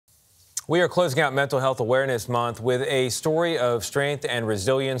We are closing out Mental Health Awareness Month with a story of strength and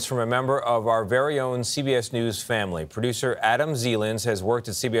resilience from a member of our very own CBS News family. Producer Adam Zeelens has worked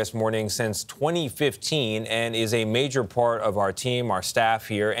at CBS Mornings since 2015 and is a major part of our team, our staff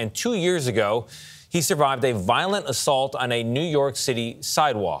here. And 2 years ago, he survived a violent assault on a New York City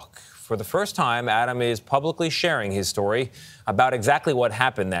sidewalk. For the first time, Adam is publicly sharing his story about exactly what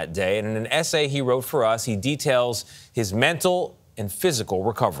happened that day. And in an essay he wrote for us, he details his mental and physical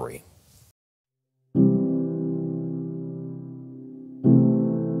recovery.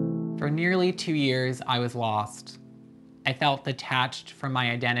 For nearly 2 years, I was lost. I felt detached from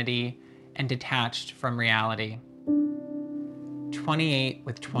my identity and detached from reality. 28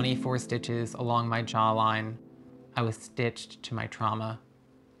 with 24 stitches along my jawline, I was stitched to my trauma.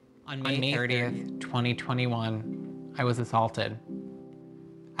 On May 30th, 2021, I was assaulted.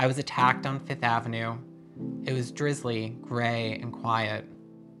 I was attacked on Fifth Avenue. It was drizzly, gray, and quiet.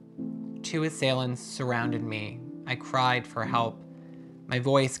 2 assailants surrounded me. I cried for help. My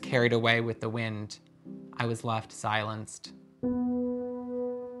voice carried away with the wind. I was left silenced.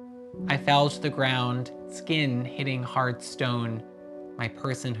 I fell to the ground, skin hitting hard stone, my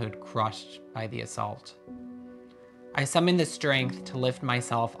personhood crushed by the assault. I summoned the strength to lift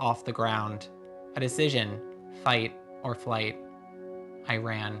myself off the ground. A decision, fight or flight. I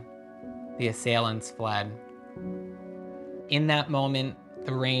ran. The assailants fled. In that moment,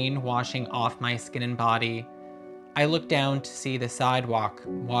 the rain washing off my skin and body, I looked down to see the sidewalk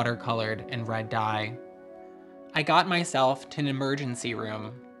watercolored in red dye. I got myself to an emergency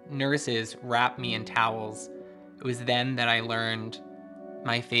room. Nurses wrapped me in towels. It was then that I learned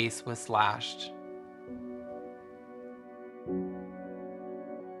my face was slashed.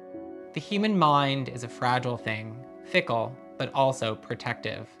 The human mind is a fragile thing, fickle, but also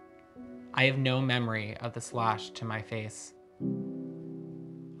protective. I have no memory of the slash to my face.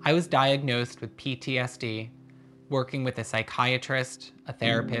 I was diagnosed with PTSD, working with a psychiatrist, a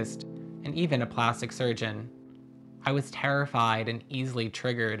therapist, and even a plastic surgeon. I was terrified and easily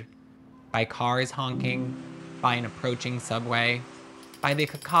triggered by cars honking, by an approaching subway, by the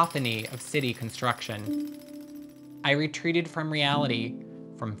cacophony of city construction. I retreated from reality,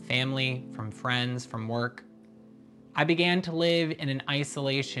 from family, from friends, from work. I began to live in an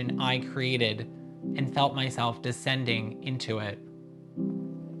isolation I created and felt myself descending into it.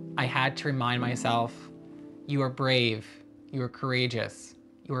 I had to remind myself, you are brave, you are courageous,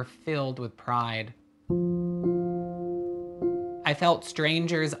 you are filled with pride. I felt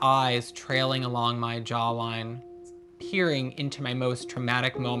strangers' eyes trailing along my jawline. Peering into my most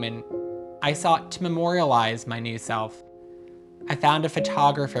traumatic moment, I sought to memorialize my new self. I found a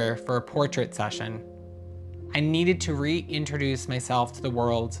photographer for a portrait session. I needed to reintroduce myself to the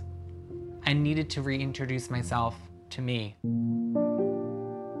world. I needed to reintroduce myself to me.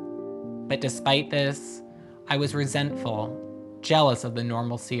 But despite this, I was resentful, jealous of the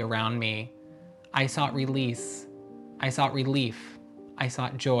normalcy around me. I sought release. I sought relief. I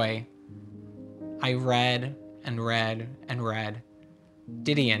sought joy. I read and read and read.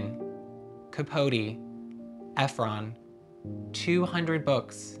 Didion, Capote, Efron, 200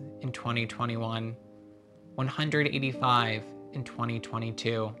 books in 2021, 185 in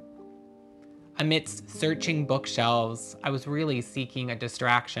 2022. Amidst searching bookshelves, I was really seeking a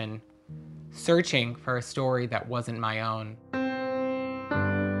distraction, searching for a story that wasn't my own.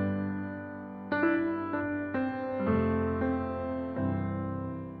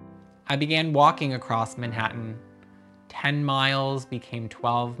 I began walking across Manhattan. 10 miles became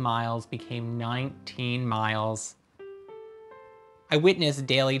 12 miles, became 19 miles. I witnessed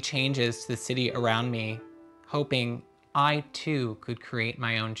daily changes to the city around me, hoping I too could create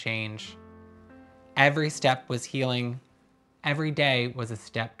my own change. Every step was healing. Every day was a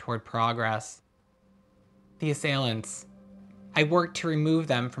step toward progress. The assailants. I worked to remove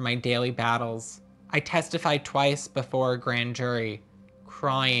them from my daily battles. I testified twice before a grand jury,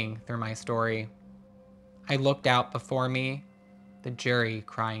 crying through my story. I looked out before me, the jury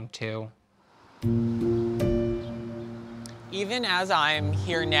crying too. Even as I'm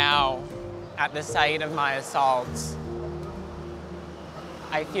here now at the site of my assault,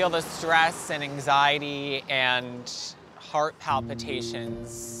 I feel the stress and anxiety and heart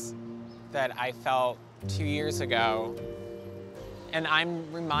palpitations that I felt 2 years ago. And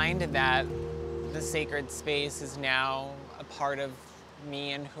I'm reminded that the sacred space is now a part of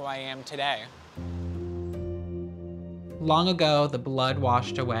me and who I am today. Long ago, the blood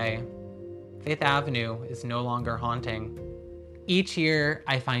washed away. Fifth Avenue is no longer haunting. Each year,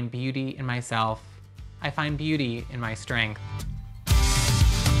 I find beauty in myself. I find beauty in my strength.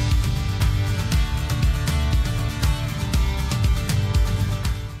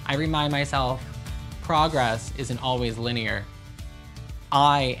 I remind myself, progress isn't always linear.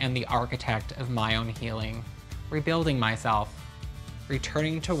 I am the architect of my own healing, rebuilding myself,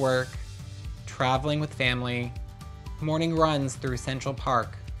 returning to work, traveling with family, morning runs through Central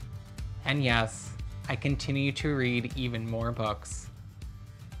Park. And yes, I continue to read even more books.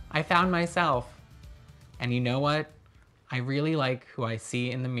 I found myself, and you know what? I really like who I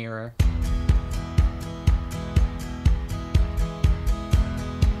see in the mirror.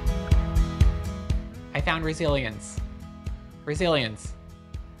 I found resilience. Resilience.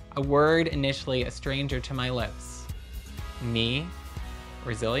 A word initially a stranger to my lips. Me?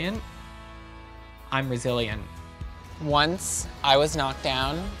 Resilient? I'm resilient. Once I was knocked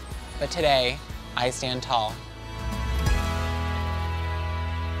down, but today I stand tall.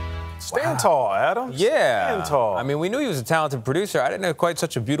 Stand tall, Adam. Yeah. Stand tall. I mean, we knew he was a talented producer. I didn't know quite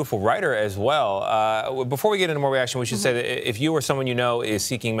such a beautiful writer as well. Before we get into more reaction, we should say that if you or someone you know is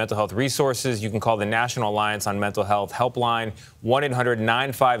seeking mental health resources, you can call the National Alliance on Mental Health helpline,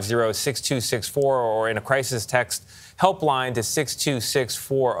 1-800-950-6264, or in a crisis text, helpline to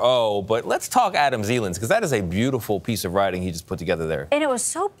 62640. But let's talk Adam Zeelens, because that is a beautiful piece of writing he just put together there. And it was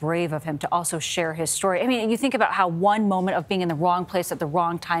so brave of him to also share his story. I mean, you think about how one moment of being in the wrong place at the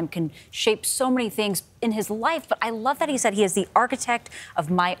wrong time can shape so many things in his life. But I love that he said he is the architect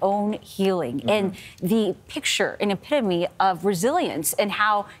of my own healing, and the picture, an epitome of resilience, and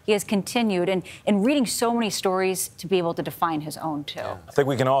how he has continued and reading so many stories to be able to define his own too. I think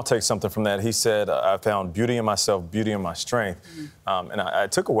we can all take something from that. He said, I found beauty in myself, beauty in my strength. And I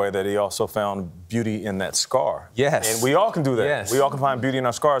took away that he also found beauty in that scar. Yes. And we all can do that. Yes. We all can find beauty in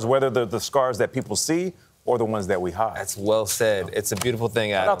our scars, whether they're the scars that people see or the ones that we hide. That's well said. It's a beautiful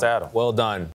thing, Adam. Shout out to Adam. Well done.